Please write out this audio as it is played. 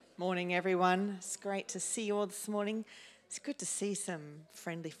Morning, everyone. It's great to see you all this morning. It's good to see some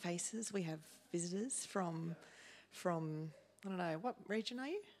friendly faces. We have visitors from I don't know, what region are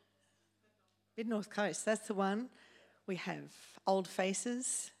you? Mid-North Coast, that's the one. We have old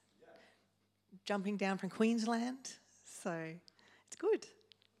faces jumping down from Queensland. So it's good.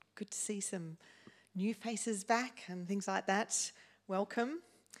 Good to see some new faces back and things like that. Welcome.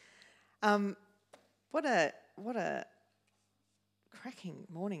 What a cracking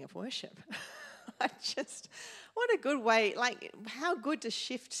morning of worship. What a good way, like how good to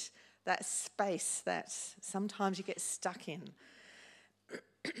shift that space that sometimes you get stuck in.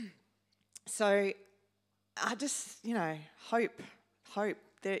 So I just, hope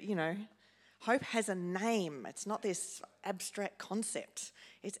that, hope has a name. It's not this abstract concept.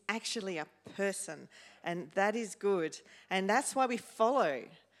 It's actually a person, and that is good. And that's why we follow.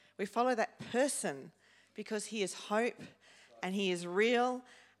 We follow that person because he is hope and he is real.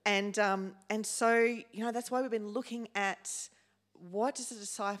 And so, that's why we've been looking at what does a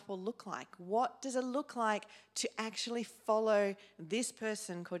disciple look like? What does it look like to actually follow this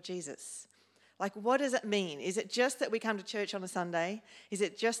person called Jesus? Like, what does it mean? Is it just that we come to church on a Sunday? Is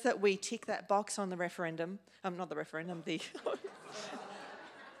it just that we tick that box on the referendum? Not the referendum, the...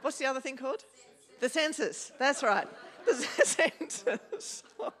 What's the other thing called? The census. That's right. The census.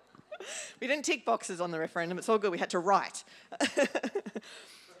 We didn't tick boxes on the referendum. It's all good. We had to write.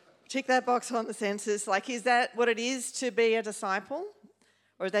 Tick that box on the census. Like, is that what it is to be a disciple?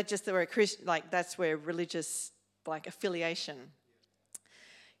 Or is that just that we're a Christian, like that's where religious, like, affiliation?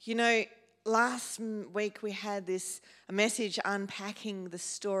 Last week we had a message unpacking the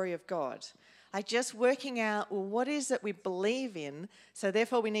story of God. Like just working out, well, what is it we believe in? So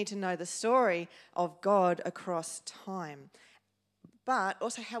therefore we need to know the story of God across time. But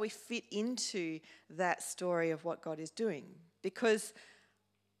also how we fit into that story of what God is doing. Because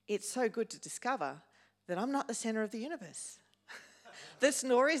it's so good to discover that I'm not the center of the universe. The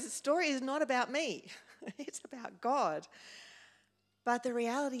story is not about me. It's about God. But the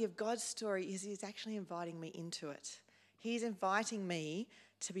reality of God's story is he's actually inviting me into it. He's inviting me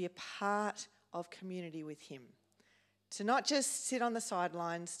to be a part of community with him. To not just sit on the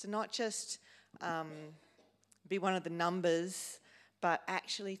sidelines, to not just be one of the numbers, but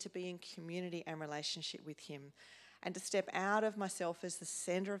actually to be in community and relationship with him. And to step out of myself as the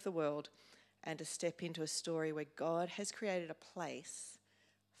center of the world and to step into a story where God has created a place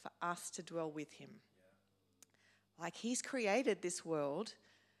for us to dwell with him. Like he's created this world,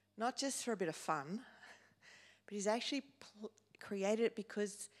 not just for a bit of fun, but he's actually created it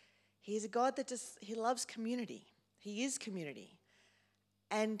because he's a God that he loves community. He is community.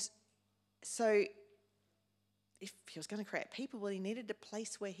 And so if he was going to create people, well, he needed a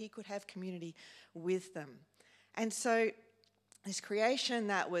place where he could have community with them. And so this creation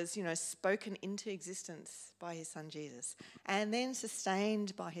that was, spoken into existence by his son Jesus and then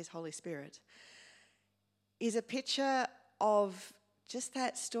sustained by his Holy Spirit is a picture of just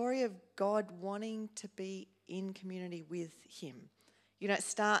that story of God wanting to be in community with him. It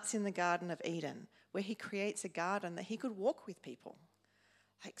starts in the Garden of Eden where he creates a garden that he could walk with people,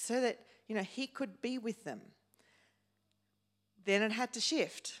 like so that, he could be with them. Then it had to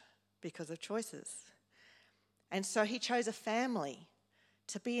shift because of choices. And so he chose a family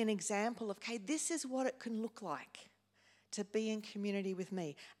to be an example of, okay, this is what it can look like to be in community with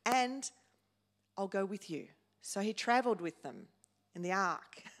me. And I'll go with you. So he travelled with them in the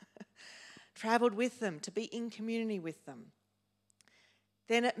ark, travelled with them to be in community with them.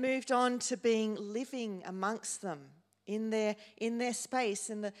 Then it moved on to living amongst them in their space,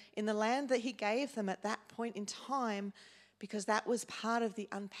 in the land that he gave them at that point in time, because that was part of the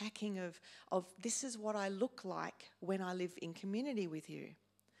unpacking of this is what I look like when I live in community with you.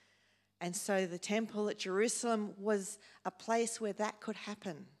 And so the temple at Jerusalem was a place where that could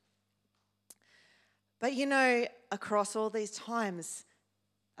happen. But across all these times,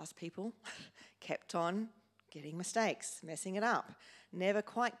 us people kept on getting mistakes, messing it up, never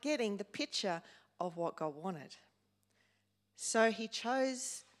quite getting the picture of what God wanted. So he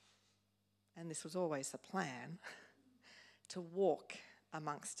chose, and this was always the plan, to walk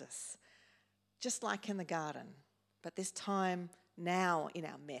amongst us, just like in the garden, but this time now in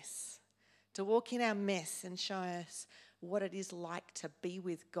our mess, to walk in our mess and show us what it is like to be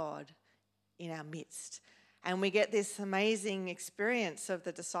with God in our midst. And we get this amazing experience of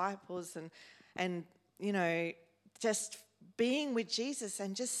the disciples and just being with Jesus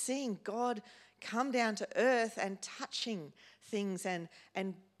and just seeing God come down to earth and touching things and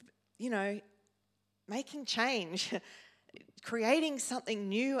making change, creating something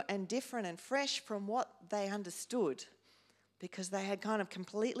new and different and fresh from what they understood. because they had kind of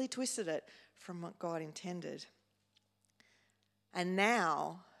completely twisted it from what God intended. And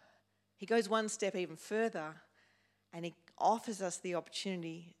now he goes one step even further, and he offers us the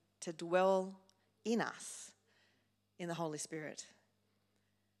opportunity to dwell in us in the Holy Spirit.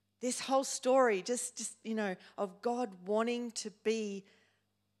 This whole story of God wanting to be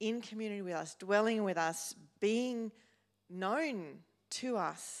in community with us, dwelling with us, being known to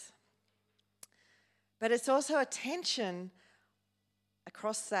us. But it's also a tension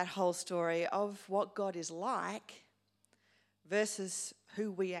across that whole story of what God is like versus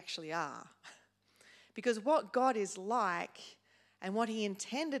who we actually are. Because what God is like and what he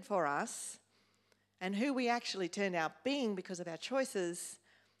intended for us and who we actually turned out being because of our choices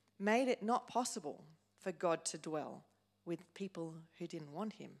made it not possible for God to dwell with people who didn't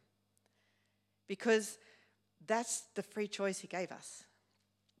want him. Because that's the free choice he gave us.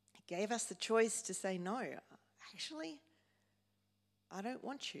 He gave us the choice to say, no, actually, I don't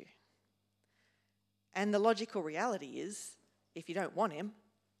want you. And the logical reality is, if you don't want him,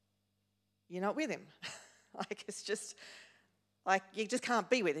 you're not with him. It's just, you just can't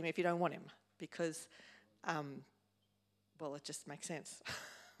be with him if you don't want him because, it just makes sense.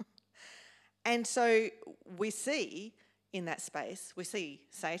 And so we see in that space, we see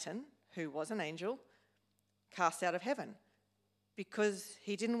Satan, who was an angel, cast out of heaven because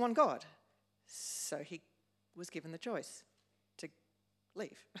he didn't want God. So he was given the choice to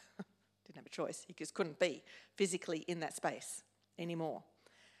leave. Didn't have a choice. He just couldn't be physically in that space anymore.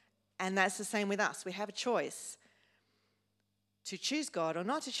 And that's the same with us. We have a choice to choose God or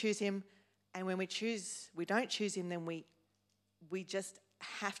not to choose him. And when we don't choose him, then we just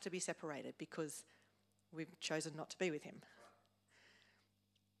have to be separated because we've chosen not to be with him.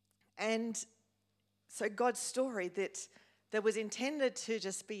 And so God's story that was intended to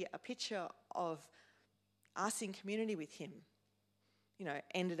just be a picture of us in community with him,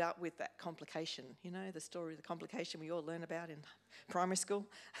 ended up with that complication, the story of the complication we all learn about in primary school.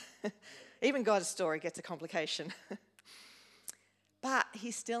 Even God's story gets a complication. But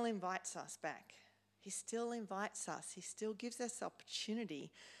he still invites us back. He still invites us. He still gives us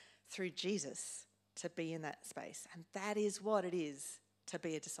opportunity through Jesus to be in that space. And that is what it is to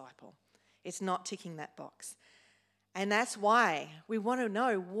be a disciple. It's not ticking that box. And that's why we want to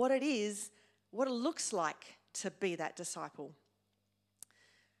know what it is, what it looks like to be that disciple.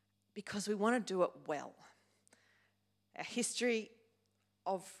 Because we want to do it well. Our history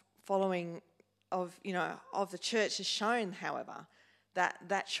of following of the church has shown, however,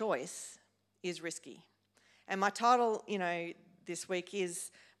 that choice is risky. And my title, this week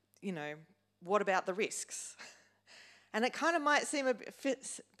is, what about the risks? And it kind of might seem a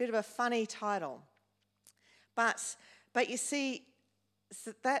bit of a funny title. But you see,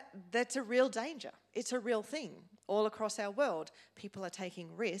 that's a real danger. It's a real thing. All across our world, people are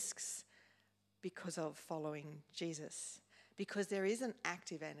taking risks because of following Jesus. Because there is an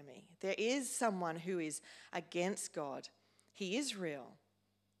active enemy. There is someone who is against God. He is real.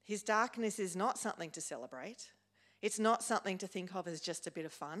 His darkness is not something to celebrate. It's not something to think of as just a bit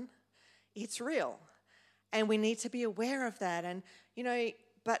of fun. It's real. And we need to be aware of that. And,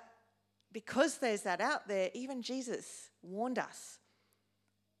 but because there's that out there, even Jesus warned us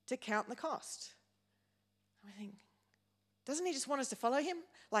to count the cost. I think, doesn't he just want us to follow him?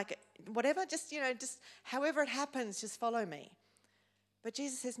 Whatever, just however it happens, just follow me. But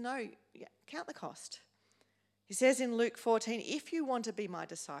Jesus says, no, count the cost. He says in Luke 14, if you want to be my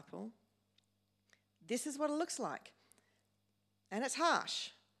disciple, this is what it looks like. And it's harsh.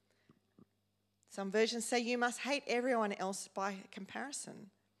 Some versions say you must hate everyone else by comparison.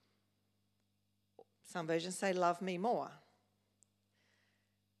 Some versions say love me more.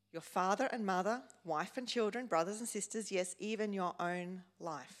 Your father and mother, wife and children, brothers and sisters, yes, even your own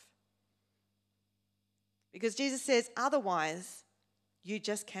life. Because Jesus says, otherwise, you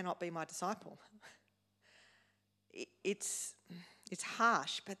just cannot be my disciple. It's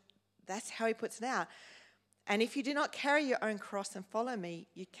harsh, but that's how he puts it out. And if you do not carry your own cross and follow me,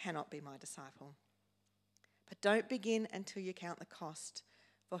 you cannot be my disciple. But don't begin until you count the cost.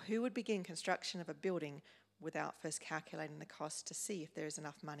 For who would begin construction of a building without first calculating the cost to see if there is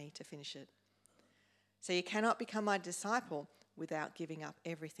enough money to finish it? So you cannot become my disciple without giving up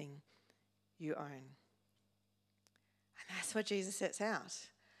everything you own. And that's what Jesus sets out.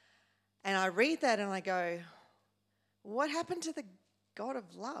 And I read that and I go, what happened to the God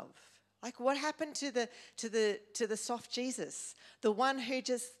of love? What happened to the soft Jesus, the one who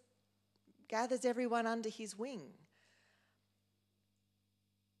just gathers everyone under his wing?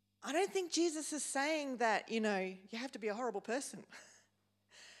 I don't think Jesus is saying that, you have to be a horrible person.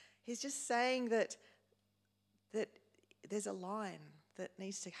 He's just saying that there's a line that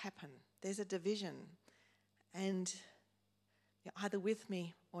needs to happen. There's a division. And you're either with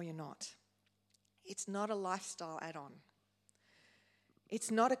me or you're not. It's not a lifestyle add-on. It's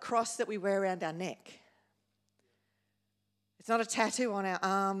not a cross that we wear around our neck. It's not a tattoo on our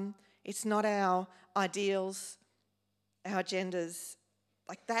arm. It's not our ideals, our agendas.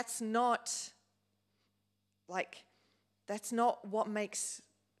 That's not what makes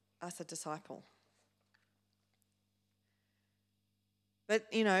us a disciple. But,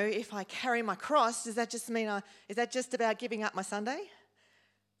 if I carry my cross, does that just mean is that just about giving up my Sunday?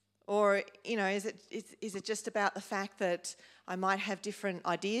 Or, is it just about the fact that I might have different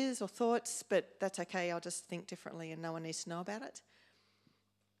ideas or thoughts, but that's okay, I'll just think differently and no one needs to know about it?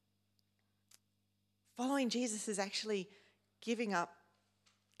 Following Jesus is actually giving up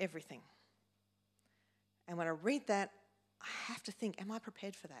everything. And when I read that, I have to think, am I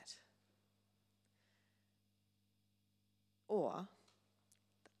prepared for that? Or,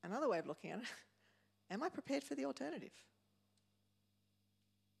 another way of looking at it, am I prepared for the alternative?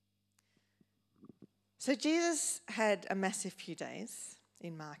 So Jesus had a massive few days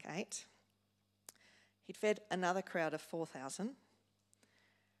in Mark 8. He'd fed another crowd of 4,000.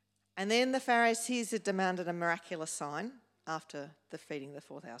 And then the Pharisees had demanded a miraculous sign after the feeding the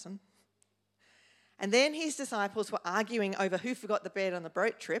 4,000. And then his disciples were arguing over who forgot the bread on the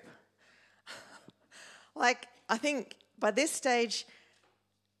boat trip. I think by this stage,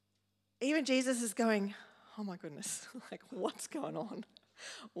 even Jesus is going, oh my goodness, what's going on?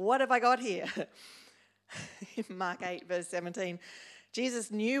 What have I got here? In Mark 8, verse 17,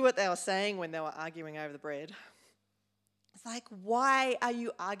 Jesus knew what they were saying when they were arguing over the bread. It's why are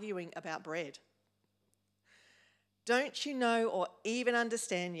you arguing about bread? Don't you know or even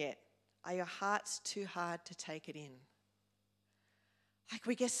understand yet? Are your hearts too hard to take it in?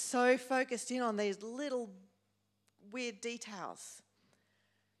 We get so focused in on these little weird details.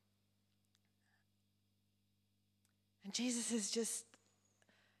 And Jesus is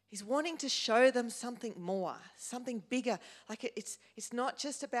He's wanting to show them something more, something bigger. It's not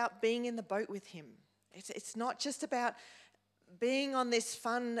just about being in the boat with him. It's not just about being on this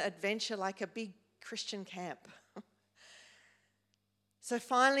fun adventure like a big Christian camp. So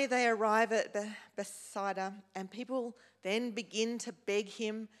finally they arrive at Bethsaida, and people then begin to beg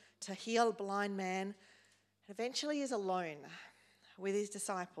him to heal a blind man. And eventually he's alone with his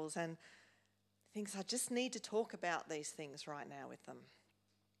disciples and thinks, I just need to talk about these things right now with them.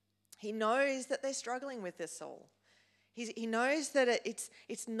 He knows that they're struggling with this soul. He knows that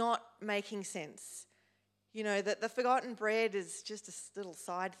it's not making sense. That the forgotten bread is just a little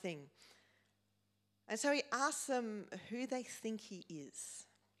side thing. And so he asks them who they think he is.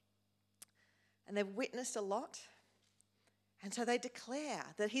 And they've witnessed a lot. And so they declare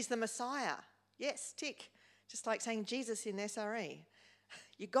that he's the Messiah. Yes, tick. Just like saying Jesus in SRE.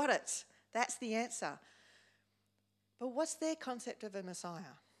 You got it. That's the answer. But what's their concept of a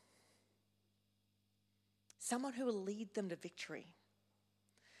Messiah? Someone who will lead them to victory.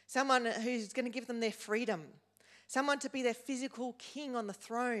 Someone who's going to give them their freedom. Someone to be their physical king on the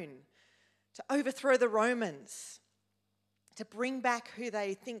throne. To overthrow the Romans. To bring back who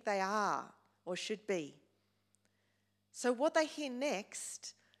they think they are or should be. So what they hear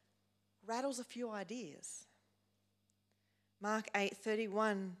next rattles a few ideas. Mark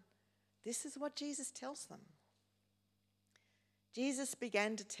 8:31, this is what Jesus tells them. Jesus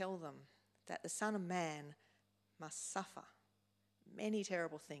began to tell them that the Son of Man must suffer many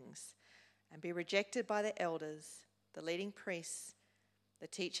terrible things and be rejected by the elders, the leading priests, the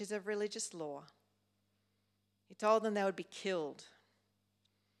teachers of religious law. He told them they would be killed,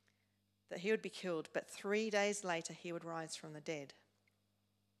 that he would be killed, but 3 days later he would rise from the dead.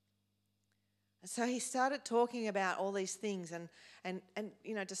 And so he started talking about all these things and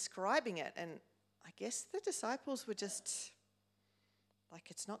describing it. And I guess the disciples were just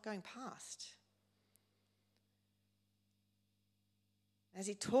it's not going past. As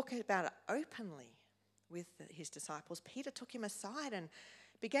he talked about it openly with his disciples, Peter took him aside and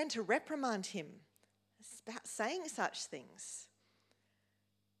began to reprimand him about saying such things.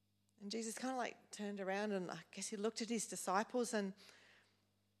 And Jesus kind of turned around and I guess he looked at his disciples and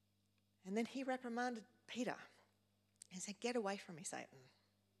then he reprimanded Peter and said, "Get away from me, Satan.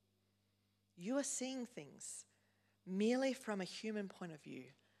 You are seeing things merely from a human point of view,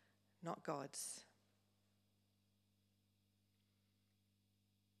 not God's."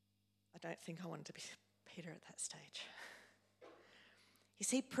 I don't think I wanted to be Peter at that stage. You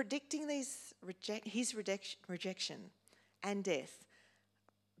see, predicting his rejection and death,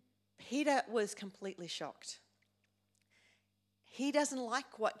 Peter was completely shocked. He doesn't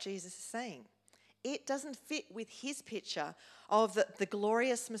like what Jesus is saying. it doesn't fit with his picture of the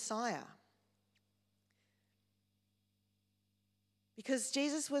glorious Messiah. Because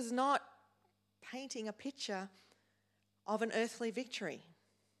Jesus was not painting a picture of an earthly victory.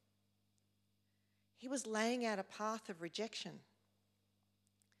 He was laying out a path of rejection.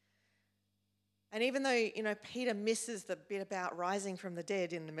 And even though, Peter misses the bit about rising from the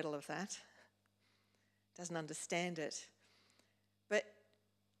dead in the middle of that, doesn't understand it. But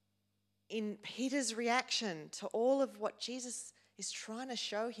in Peter's reaction to all of what Jesus is trying to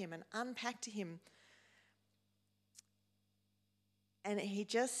show him and unpack to him, and he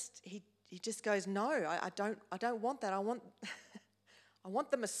just goes, no, I don't want that. I want I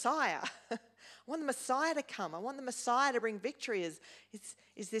want the Messiah. I want the Messiah to come. I want the Messiah to bring victory.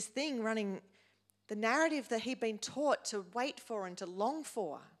 Is this thing running the narrative that he'd been taught to wait for and to long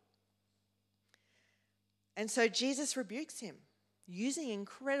for. And so Jesus rebukes him using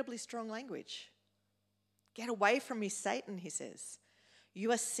incredibly strong language. Get away from me, Satan, he says.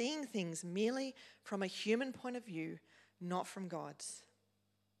 You are seeing things merely from a human point of view, not from God's.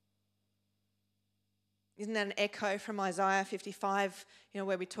 Isn't that an echo from Isaiah 55,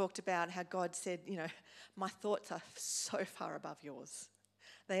 where we talked about how God said, my thoughts are so far above yours.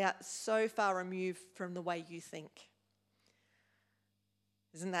 They are so far removed from the way you think.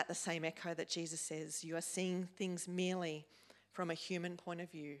 Isn't that the same echo that Jesus says? You are seeing things merely from a human point of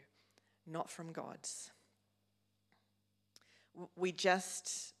view, not from God's. We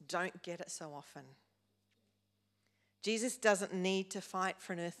just don't get it so often. Jesus doesn't need to fight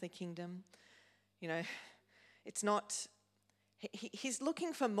for an earthly kingdom. It's not, he's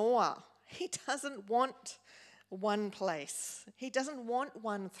looking for more. He doesn't want one place. He doesn't want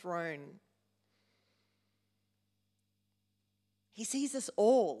one throne. He sees us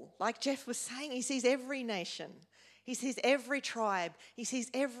all. Like Jeff was saying, he sees every nation. He sees every tribe. He sees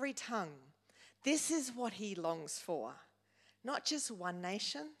every tongue. This is what he longs for. Not just one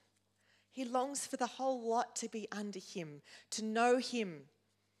nation. He longs for the whole lot to be under him, to know him,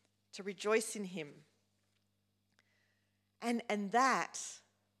 to rejoice in him. And that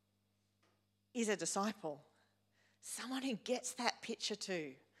is a disciple. Someone who gets that picture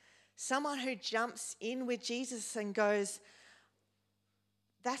too. Someone who jumps in with Jesus and goes,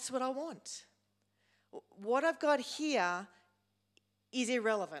 that's what I want. What I've got here is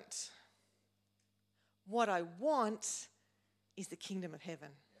irrelevant. What I want is the kingdom of heaven.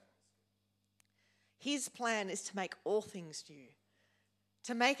 His plan is to make all things new,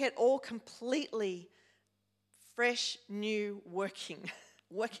 to make it all completely fresh, new,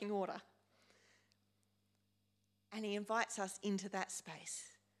 working order. And he invites us into that space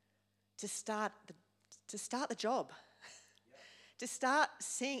to start the job, to start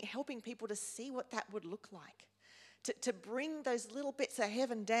helping people to see what that would look like, to bring those little bits of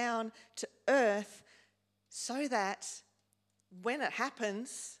heaven down to earth so that when it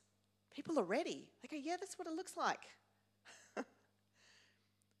happens, people are ready. They go, yeah, that's what it looks like.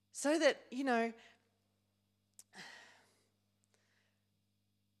 So that,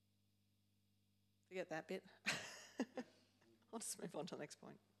 forget that bit. I'll just move on to the next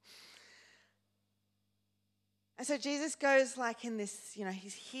point. And so Jesus goes like in this, he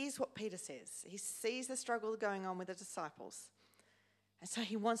hears what Peter says. He sees the struggle going on with the disciples. And so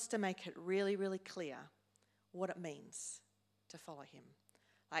he wants to make it really, really clear what it means to follow him.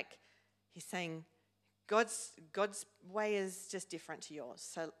 Like he's saying, God's way is just different to yours.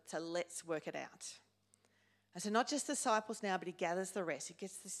 So let's work it out. And so not just the disciples now, but he gathers the rest. He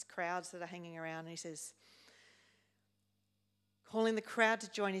gets these crowds that are hanging around and he says, calling the crowd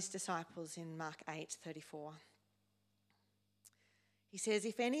to join his disciples in Mark 8:34. He says,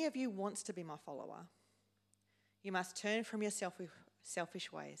 if any of you wants to be my follower, you must turn from your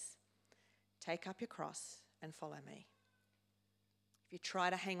selfish ways. Take up your cross and follow me. If you try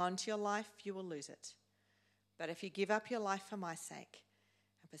to hang on to your life, you will lose it. But if you give up your life for my sake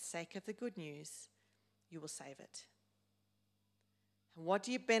and for the sake of the good news, you will save it. And what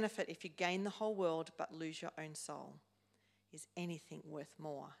do you benefit if you gain the whole world but lose your own soul? Is anything worth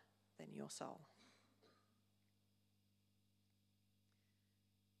more than your soul?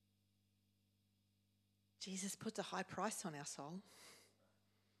 Jesus puts a high price on our soul.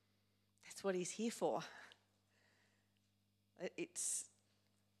 That's what he's here for. It's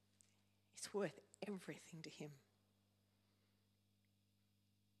worth everything to him.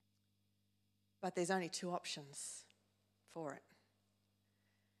 But there's only two options for it.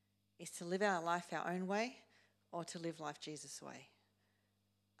 It's to live our life our own way or to live life Jesus' way.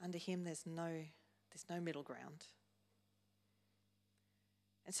 Under him, there's no middle ground.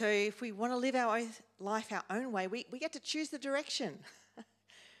 And so if we want to live our life our own way, we get to choose the direction.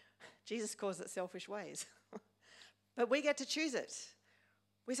 Jesus calls it selfish ways. But we get to choose it.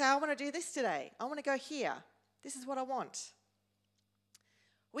 We say, I want to do this today. I want to go here. This is what I want.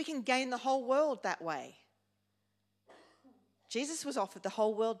 We can gain the whole world that way. Jesus was offered the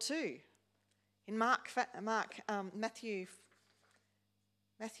whole world too. In Matthew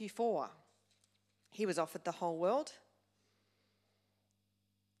 4, he was offered the whole world.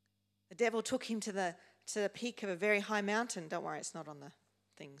 The devil took him to the peak of a very high mountain. Don't worry, it's not on the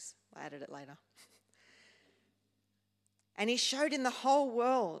things. I added it later. And he showed in the whole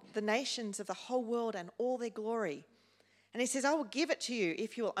world, the nations of the whole world and all their glory. And he says, I will give it to you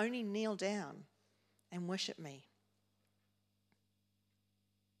if you will only kneel down and worship me.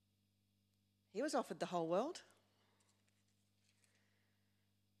 He was offered the whole world.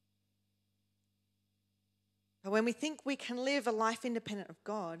 But when we think we can live a life independent of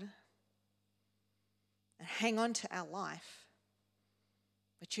God and hang on to our life,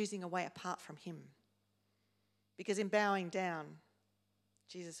 we're choosing a way apart from him. Because in bowing down,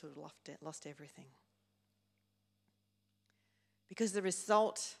 Jesus would have lost everything. Because the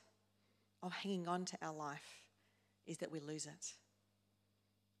result of hanging on to our life is that we lose it.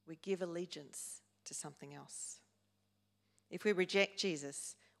 We give allegiance to something else. If we reject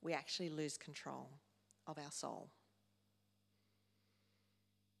Jesus, we actually lose control of our soul.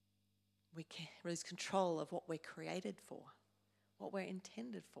 We lose control of what we're created for, what we're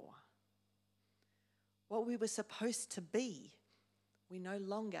intended for. What we were supposed to be, we no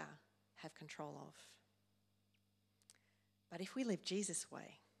longer have control of. But if we live Jesus'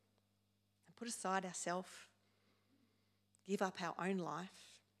 way and put aside ourselves, give up our own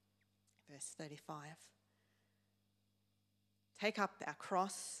life, verse 35, take up our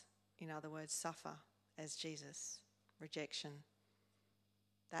cross, in other words, suffer as Jesus, rejection,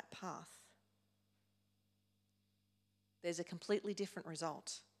 that path, there's a completely different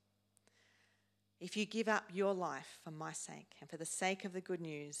result. If you give up your life for my sake and for the sake of the good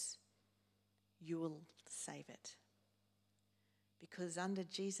news, you will save it. Because under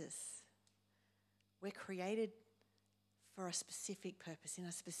Jesus, we're created for a specific purpose, in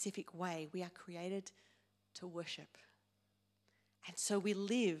a specific way. We are created to worship. And so we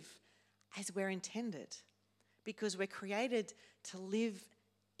live as we're intended, because we're created to live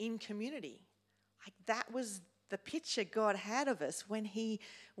in community. Like that was the picture God had of us when he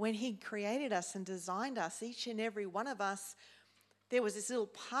created us and designed us, each and every one of us. There was this little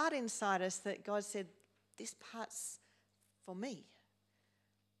part inside us that God said, this part's for me.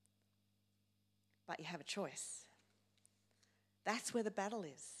 But you have a choice. That's where the battle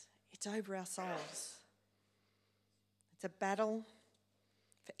is. It's over our souls. It's a battle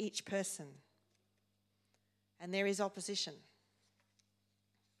for each person. And there is opposition.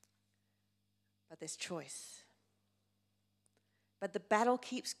 But there's choice. But the battle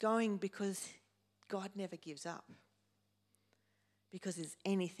keeps going because God never gives up. Because there's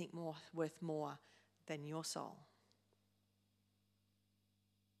anything worth more than your soul.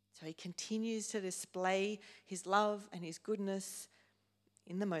 So he continues to display his love and his goodness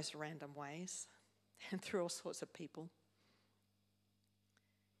in the most random ways and through all sorts of people.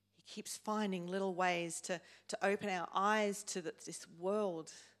 He keeps finding little ways to open our eyes to this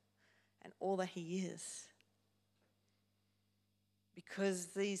world and all that he is. Because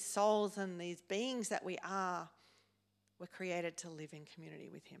these souls and these beings that we are were created to live in community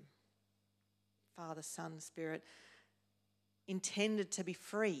with him. Father, Son, Spirit, intended to be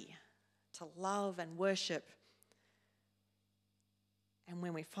free, to love and worship. And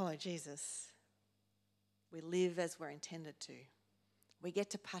when we follow Jesus, we live as we're intended to. We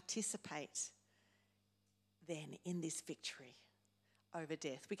get to participate then in this victory over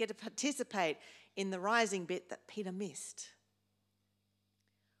death. We get to participate in the rising bit that Peter missed.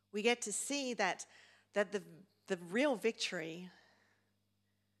 We get to see that the real victory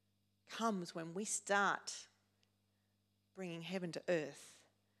comes when we start bringing heaven to earth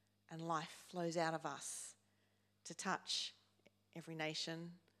and life flows out of us to touch every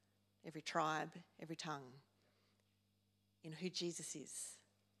nation, every tribe, every tongue, in who Jesus is,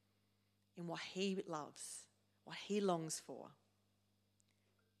 in what he loves, what he longs for.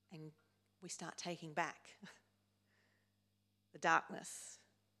 And we start taking back the darkness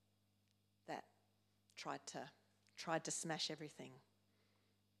that tried to smash everything.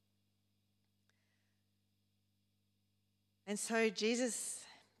 And so Jesus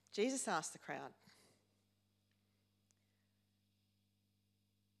asked the crowd,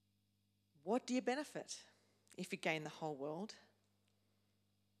 what do you benefit if you gain the whole world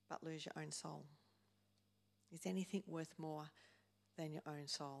but lose your own soul? Is anything worth more than your own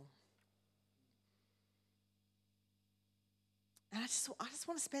soul? And I just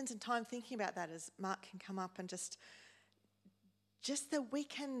want to spend some time thinking about that as Mark can come up and just that we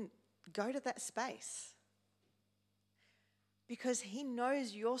can go to that space. Because he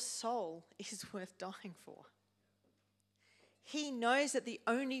knows your soul is worth dying for. He knows that the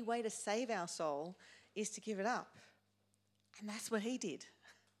only way to save our soul is to give it up. And that's what he did.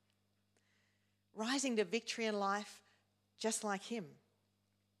 Rising to victory in life just like him.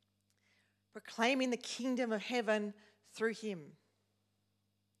 Proclaiming the kingdom of heaven through him.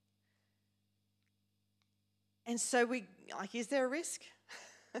 And so is there a risk?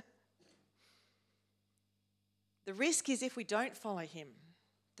 The risk is if we don't follow him.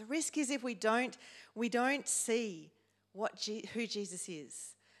 The risk is if we don't see who Jesus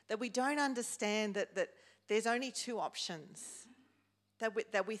is. That we don't understand that there's only two options.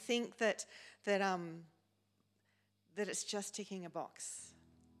 That we think that it's just ticking a box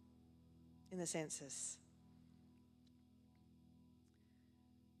in the census.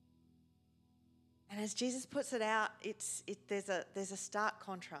 And as Jesus puts it out, there's a stark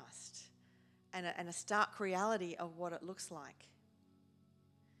contrast and a stark reality of what it looks like.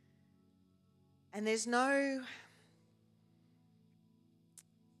 And there's no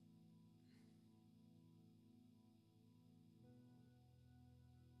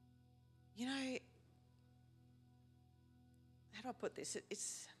how do I put this?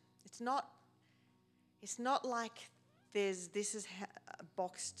 It's not like this is a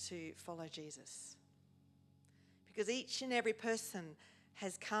box to follow Jesus. Because each and every person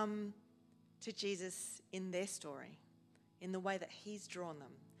has come to Jesus in their story, in the way that he's drawn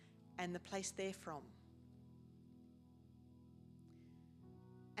them and the place they're from.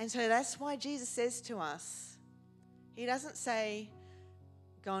 And so that's why Jesus says to us, he doesn't say,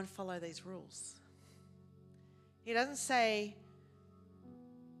 go and follow these rules. He doesn't say,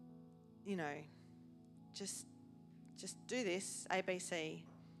 just do this, A, B, C,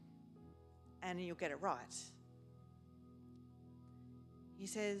 and you'll get it right. He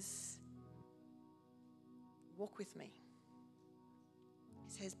says, walk with me.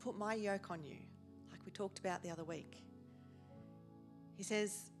 He says, put my yoke on you, like we talked about the other week. He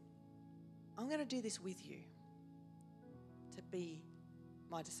says, I'm going to do this with you to be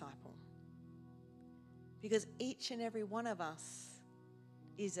my disciple. Because each and every one of us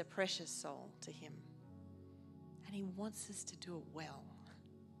is a precious soul to him. And he wants us to do it well.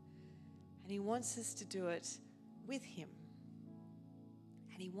 And he wants us to do it with him.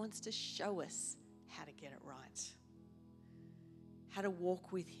 And he wants to show us how to get it right. How to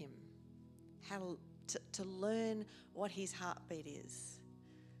walk with him. How to learn what his heartbeat is.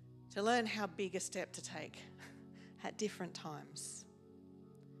 To learn how big a step to take at different times.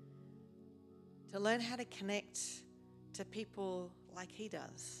 To learn how to connect to people like he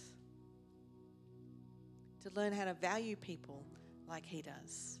does. To learn how to value people like he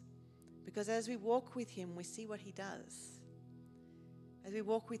does. Because as we walk with him, we see what he does. As we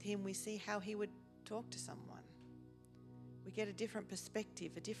walk with him, we see how he would talk to someone. We get a different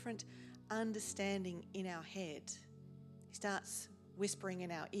perspective, a different understanding in our head. He starts whispering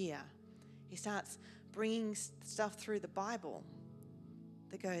in our ear. He starts bringing stuff through the Bible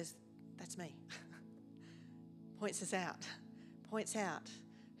that goes, that's me. Points us out. Points out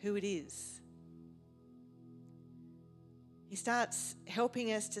who it is. He starts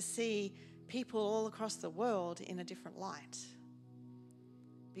helping us to see people all across the world in a different light.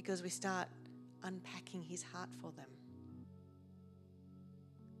 Because we start unpacking his heart for them.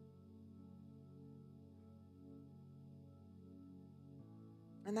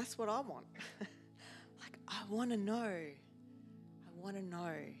 And that's what I want. I want to know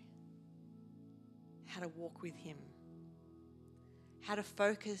how to walk with him. How to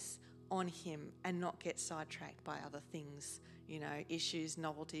focus on him and not get sidetracked by other things, issues,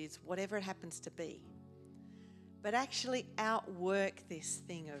 novelties, whatever it happens to be. But actually outwork this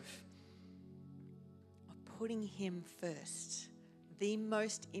thing of putting him first. The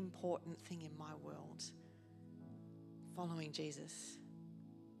most important thing in my world. Following Jesus.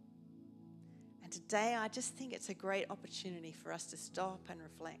 And today I just think it's a great opportunity for us to stop and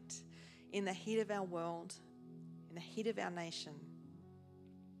reflect in the heat of our world, in the heat of our nation.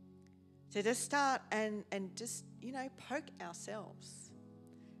 To just start and just, poke ourselves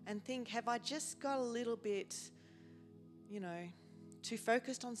and think, have I just got a little bit, too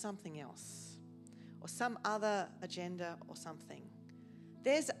focused on something else or some other agenda or something?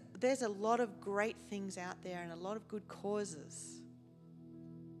 There's a lot of great things out there and a lot of good causes.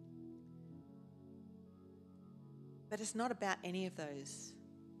 But it's not about any of those,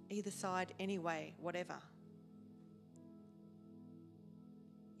 either side, any way, whatever.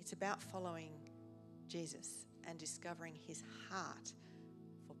 It's about following Jesus and discovering his heart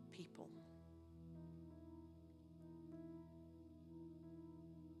for people.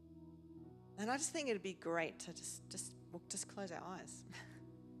 And I just think it'd be great to just close our eyes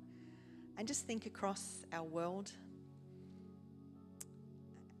and just think across our world.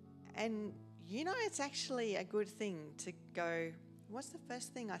 And you know, it's actually a good thing to go, what's the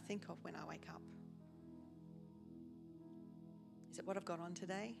first thing I think of when I wake up? Is it what I've got on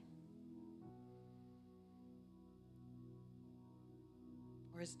today?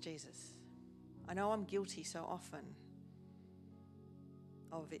 Or is it Jesus? I know I'm guilty so often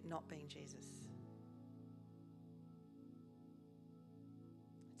of it not being Jesus.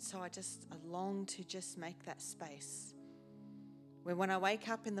 So I long to just make that space where when I wake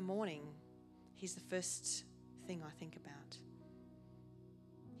up in the morning, he's the first thing I think about.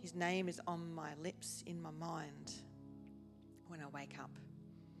 His name is on my lips, in my mind when I wake up.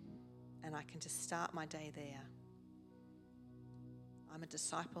 And I can just start my day there. I'm a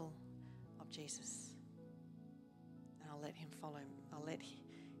disciple of Jesus. And I'll let him follow. I'll let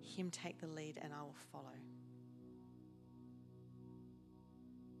him take the lead and I will follow.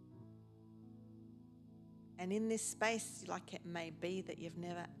 And in this space, like it may be that you've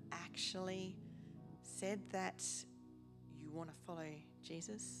never actually said that you want to follow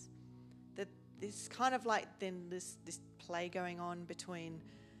Jesus, that there's kind of like then this play going on between,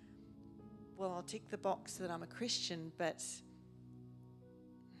 well, I'll tick the box that I'm a Christian, but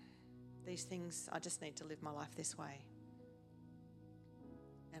these things, I just need to live my life this way.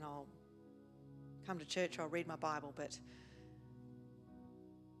 And I'll come to church, I'll read my Bible, but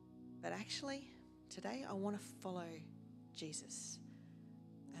actually, today I want to follow Jesus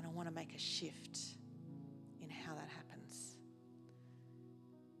and I want to make a shift in how that happens.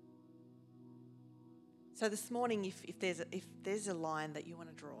 So this morning, if there's a line that you want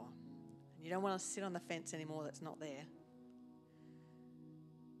to draw and you don't want to sit on the fence anymore that's not there,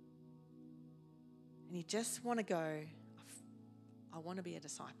 and you just want to go, I want to be a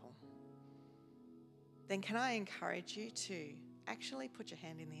disciple, then can I encourage you to actually put your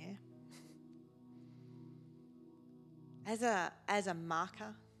hand in the air? As a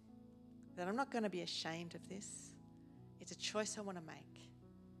marker that I'm not going to be ashamed of this. It's a choice I want to make.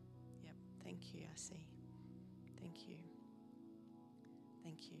 Yep, thank you, I see. Thank you.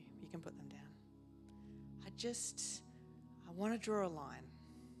 Thank you. You can put them down. I want to draw a line.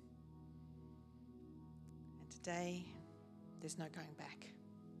 And today, there's no going back.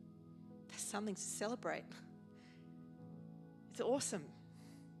 There's something to celebrate. It's awesome.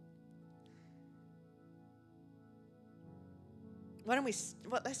 Let's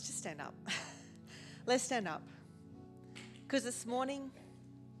just stand up. Let's stand up. Because this morning,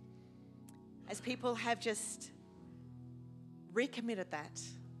 as people have just recommitted that,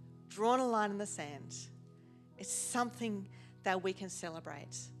 drawn a line in the sand, it's something that we can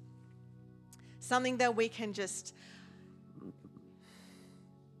celebrate. Something that we can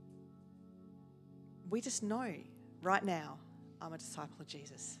we just know right now, I'm a disciple of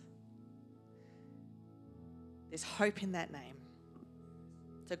Jesus. There's hope in that name.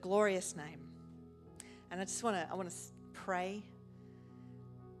 It's a glorious name. And I want to pray,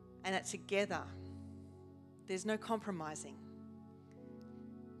 and that together, there's no compromising,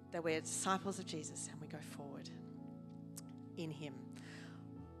 that we're disciples of Jesus and we go forward in him.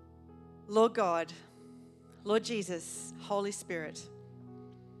 Lord God, Lord Jesus, Holy Spirit,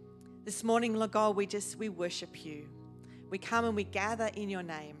 this morning, Lord God, we worship you. We come and we gather in your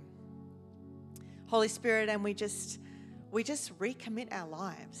name, Holy Spirit, and we just recommit our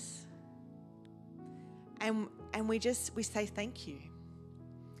lives. And we say thank you.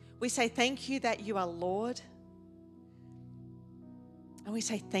 We say thank you that you are Lord. And we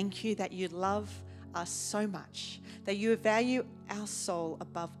say thank you that you love us so much, that you value our soul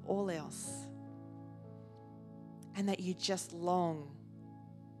above all else, and that you just long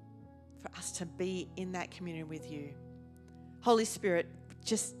for us to be in that communion with you. Holy Spirit,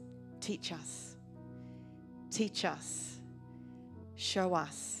 just teach us. Teach us. Show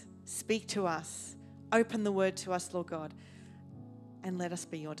us. Speak to us. Open the word to us, Lord God, and let us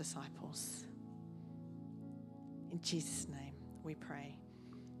be your disciples. In Jesus' name we pray.